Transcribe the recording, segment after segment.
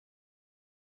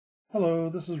Hello,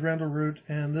 this is Randall Root,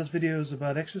 and this video is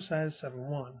about exercise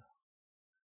 7.1.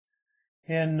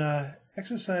 In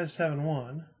exercise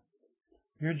 7.1,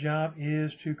 your job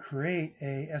is to create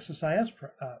a SSIS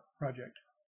project.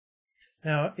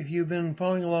 Now, if you've been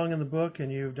following along in the book and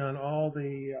you've done all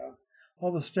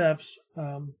the steps,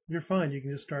 you're fine. You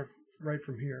can just start right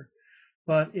from here.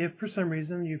 But if for some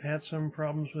reason you've had some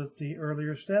problems with the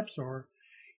earlier steps, or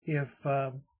if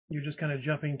you're just kind of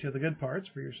jumping to the good parts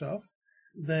for yourself,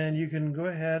 then you can go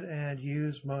ahead and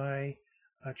use my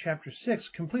chapter 6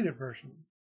 completed version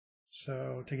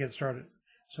to get started.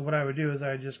 So what I would do is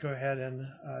I would just go ahead and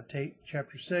take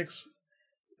chapter 6,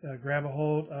 grab a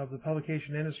hold of the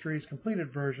publication industries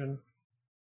completed version,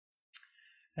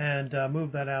 and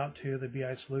move that out to the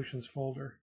BI Solutions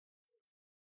folder.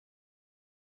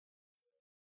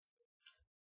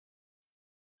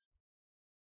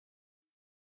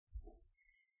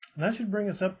 And that should bring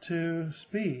us up to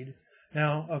speed.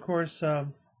 Now, of course,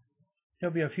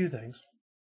 there'll be a few things.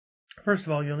 First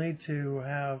of all, you'll need to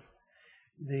have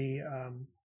the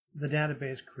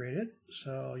database created.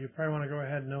 So you probably want to go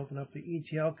ahead and open up the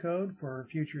ETL code for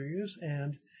future use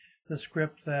and the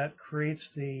script that creates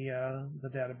the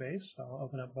database. I'll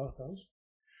open up both those.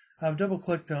 I've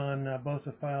double-clicked on both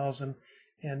the files, and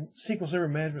SQL Server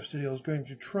Management Studio is going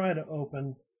to try to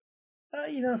open.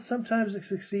 Sometimes it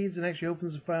succeeds and actually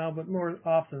opens the file, but more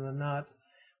often than not,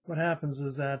 what happens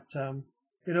is that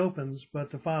it opens,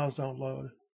 but the files don't load.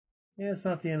 Yeah, it's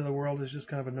not the end of the world. It's just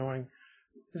kind of annoying.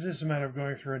 It's just a matter of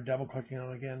going through and double-clicking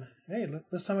on it again. Hey,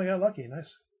 this time I got lucky.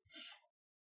 Nice.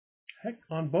 Heck,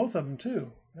 on both of them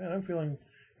too. Man, I'm feeling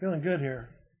good here.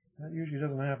 That usually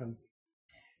doesn't happen.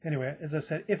 Anyway, as I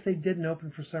said, if they didn't open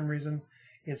for some reason,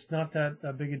 it's not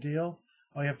that big a deal.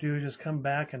 All you have to do is just come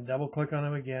back and double-click on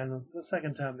them again the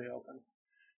second time they open.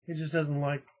 It just doesn't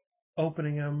like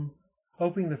opening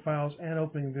the files and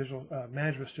opening Visual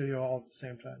Management Studio all at the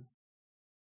same time.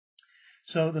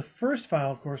 So the first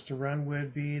file, of course, to run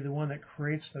would be the one that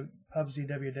creates the pubs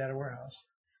DW data warehouse.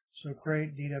 So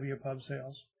create DW pub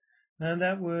sales. And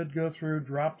that would go through,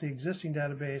 drop the existing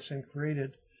database, and create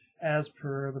it as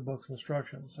per the book's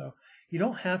instructions. So you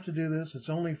don't have to do this. It's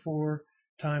only for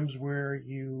times where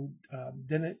you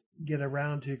didn't get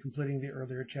around to completing the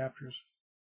earlier chapters.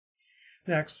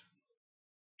 Next,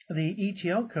 the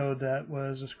ETL code that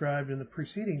was described in the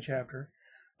preceding chapter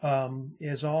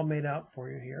is all made out for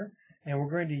you here. And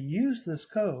we're going to use this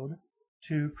code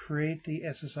to create the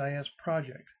SSIS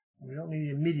project. We don't need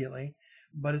it immediately,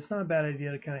 but it's not a bad idea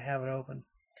to kind of have it open.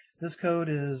 This code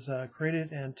is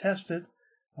created and tested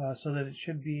so that it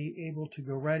should be able to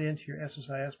go right into your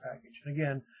SSIS package. And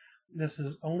again, this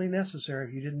is only necessary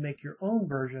if you didn't make your own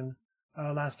version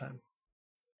last time.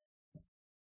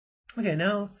 Okay,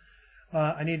 now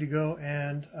I need to go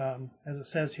and, as it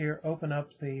says here, open up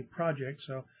the project.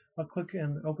 So I'll click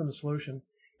and open the solution.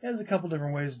 There's a couple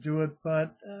different ways to do it,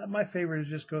 but my favorite is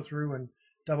just go through and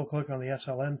double-click on the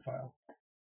SLN file.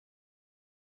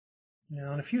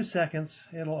 Now, in a few seconds,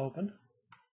 it'll open.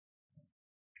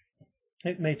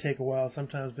 It may take a while.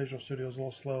 Sometimes Visual Studio is a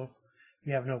little slow if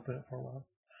you haven't opened it for a while.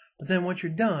 But then once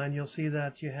you're done, you'll see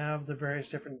that you have the various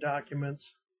different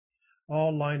documents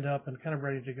all lined up and kind of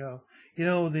ready to go. You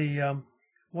know,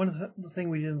 one of the thing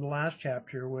we did in the last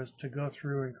chapter was to go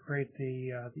through and create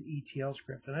the ETL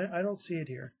script, and I don't see it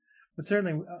here, but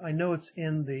certainly I know it's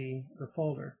in the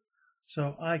folder,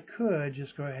 so I could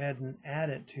just go ahead and add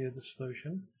it to the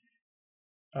solution,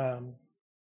 an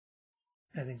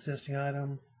existing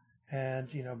item, and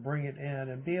bring it in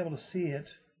and be able to see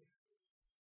it.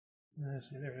 Let's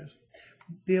see, there it is.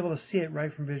 Be able to see it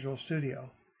right from Visual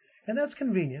Studio, and that's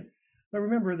convenient. But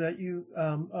remember that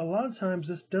a lot of times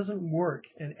this doesn't work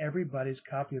in everybody's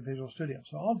copy of Visual Studio.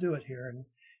 So I'll do it here and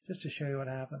just to show you what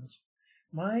happens.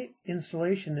 My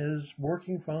installation is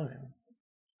working fine.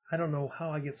 I don't know how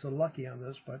I get so lucky on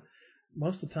this, but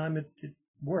most of the time it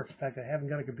works. In fact, I haven't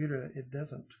got a computer that it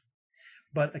doesn't.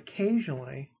 But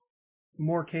occasionally,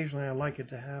 more occasionally, I like it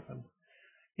to happen.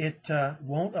 It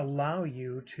won't allow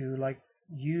you to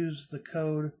use the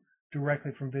code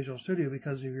directly from Visual Studio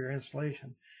because of your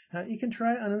installation. Now, you can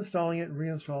try uninstalling it and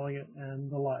reinstalling it and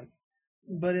the like,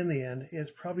 but in the end, it's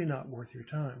probably not worth your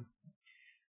time.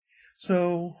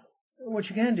 So what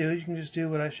you can do is you can just do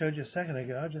what I showed you a second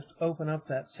ago, just open up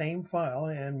that same file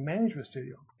in Management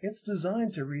Studio. It's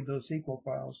designed to read those SQL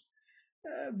files.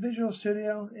 Visual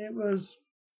Studio, it was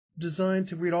designed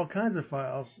to read all kinds of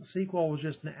files. SQL was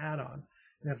just an add-on,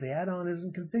 and if the add-on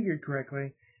isn't configured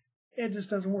correctly, it just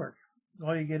doesn't work.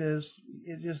 All you get is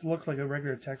it just looks like a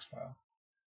regular text file.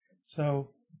 So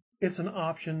it's an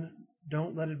option.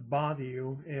 Don't let it bother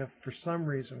you if for some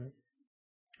reason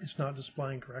It's not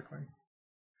displaying correctly.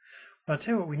 But I'll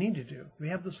tell you what we need to do. We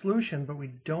have the solution, but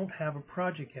we don't have a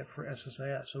project yet for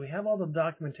SSIS. So we have all the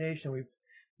documentation we've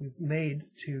made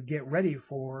to get ready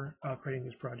for creating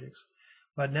these projects.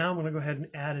 But now I'm going to go ahead and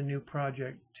add a new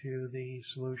project to the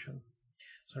solution.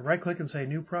 So right click and say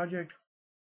New Project.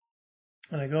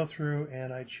 And I go through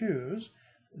and I choose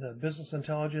the Business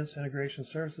Intelligence Integration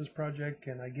Services project,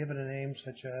 and I give it a name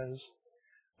such as,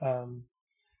 I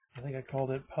think I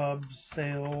called it Pub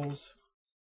Sales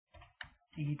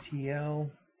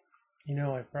ETL. You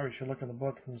know, I probably should look in the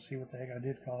book and see what the heck I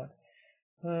did call it.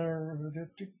 Where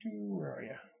are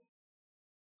you?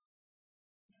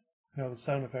 You know, the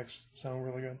sound effects sound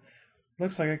really good.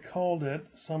 Looks like I called it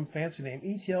some fancy name,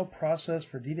 ETL Process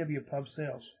for DW Pub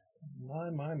Sales. My.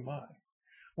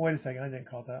 Oh, wait a second, I didn't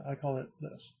call it that. I called it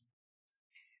this.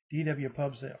 DW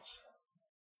Pub Sales.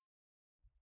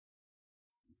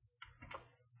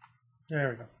 There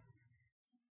we go.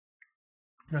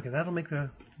 Okay, that'll make the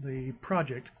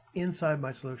project inside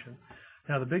my solution.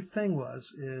 Now the big thing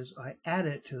is I add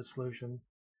it to the solution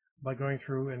by going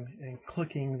through and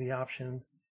clicking the option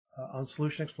on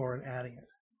Solution Explorer and adding it.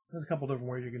 There's a couple different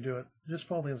ways you can do it. Just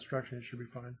follow the instructions, it should be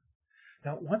fine.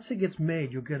 Now once it gets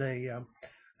made, you'll get an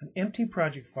empty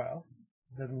project file.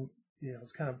 Then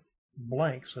it's kind of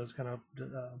blank, so it's kind of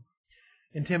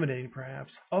intimidating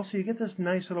perhaps. Also, you get this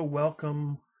nice little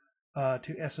welcome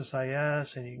to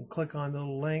SSIS, and you can click on the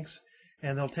little links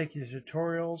and they'll take you to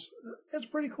tutorials. It's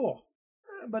pretty cool,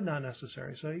 but not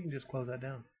necessary, so you can just close that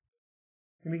down.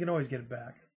 And you can always get it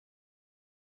back.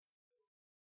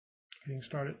 Getting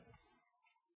started.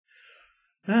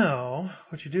 Now,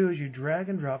 what you do is you drag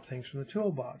and drop things from the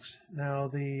toolbox. Now,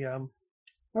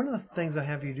 one of the things I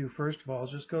have you do first of all is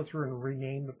just go through and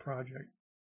rename the project.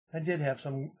 I did have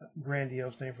some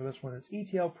grandiose name for this one. It's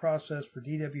ETL Process for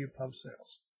DW Pub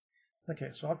Sales. Okay,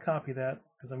 so I'll copy that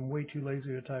because I'm way too lazy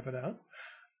to type it out.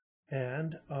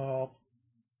 And I'll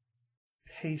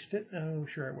paste it. Oh,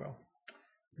 sure I will.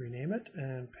 Rename it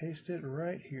and paste it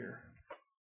right here.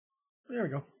 There we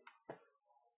go.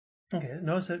 Okay,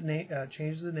 notice it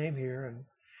changes the name here and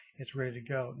it's ready to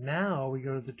go. Now we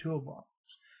go to the toolbox.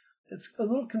 It's a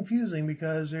little confusing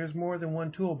because there's more than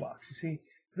one toolbox. You see,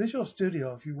 Visual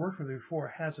Studio, if you've worked with it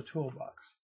before, has a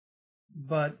toolbox.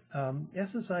 But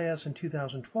SSIS in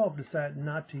 2012 decided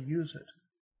not to use it.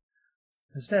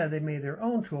 Instead, they made their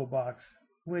own toolbox,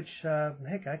 which,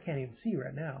 heck, I can't even see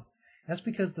right now. That's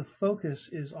because the focus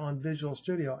is on Visual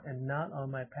Studio and not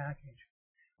on my package.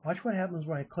 Watch what happens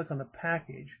when I click on the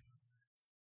package.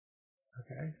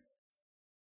 Okay.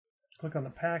 Click on the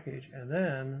package, and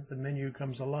then the menu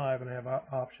comes alive and I have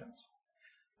options.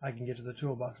 I can get to the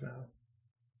toolbox now.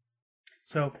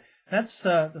 So that's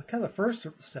kind of the first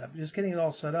step, just getting it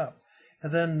all set up.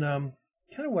 And then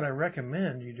kind of what I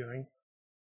recommend you doing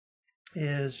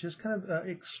is just kind of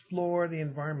explore the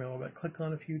environment a little bit. Click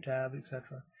on a few tabs,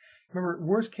 etc. Remember,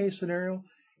 worst case scenario,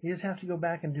 you just have to go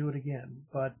back and do it again.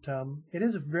 But it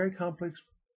is a very complex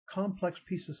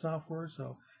piece of software,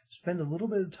 so spend a little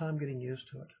bit of time getting used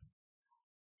to it.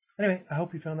 Anyway, I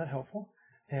hope you found that helpful,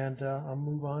 and I'll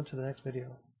move on to the next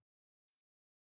video.